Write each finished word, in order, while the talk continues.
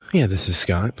Yeah, this is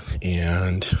Scott,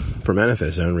 and for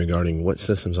Manifest Zone regarding what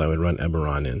systems I would run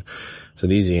Eberron in. So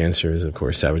the easy answer is, of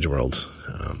course, Savage Worlds.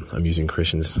 I'm using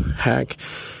Christian's hack,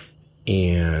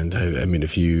 and I made a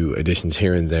few additions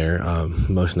here and there.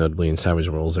 Most notably in Savage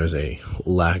Worlds, there's a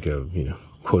lack of,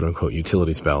 quote-unquote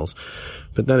utility spells,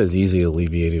 but that is easily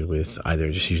alleviated with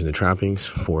either just using the trappings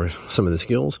for some of the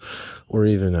skills, or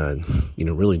even,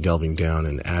 really delving down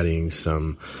and adding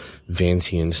some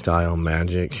Vancian-style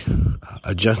magic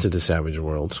adjusted to Savage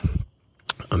Worlds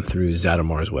through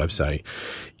Zadamar's website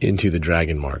into the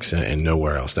dragon marks and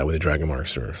nowhere else. That way the dragon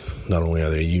marks are, not only are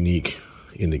they unique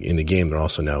in the game, they're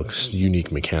also now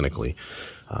unique mechanically.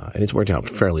 And it's worked out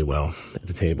fairly well at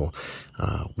the table.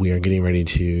 We are getting ready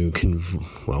to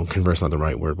converse, not the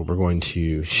right word, but we're going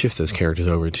to shift those characters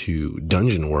over to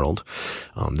Dungeon World.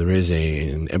 There is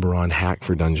an Eberron hack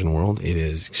for Dungeon World. It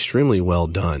is extremely well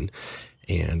done,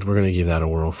 and we're going to give that a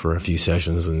whirl for a few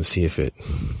sessions and see if it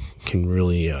can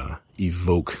really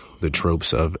evoke the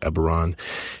tropes of Eberron,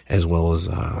 as well as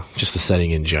just the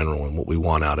setting in general and what we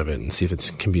want out of it, and see if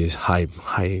it can be as high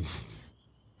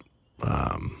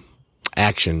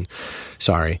action,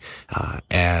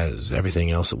 as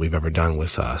everything else that we've ever done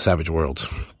with Savage Worlds.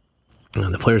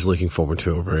 The players looking forward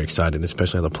to it. We're very excited,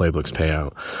 especially how the playbooks pay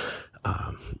out.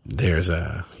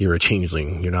 You're a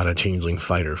changeling. You're not a changeling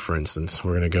fighter, for instance.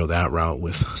 We're going to go that route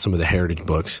with some of the heritage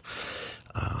books.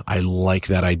 I like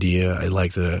that idea. I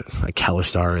like a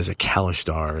Kalishtar is a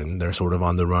Kalishtar, and they're sort of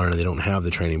on the run, and they don't have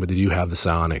the training, but they do have the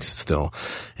psionics still,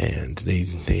 and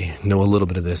they know a little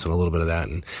bit of this and a little bit of that,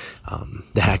 and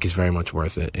the hack is very much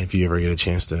worth it. If you ever get a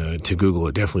chance to Google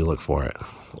it, definitely look for it,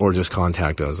 or just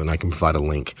contact us, and I can provide a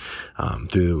link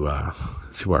through our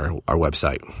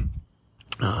website.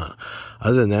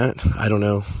 Other than that, I don't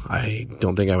know. I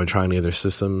don't think I would try any other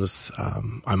systems.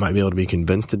 I might be able to be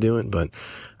convinced to do it, but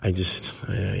I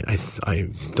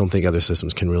don't think other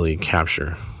systems can really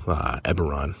capture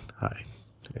Eberron.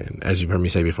 And as you've heard me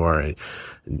say before,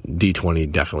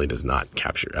 D20 definitely does not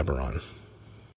capture Eberron.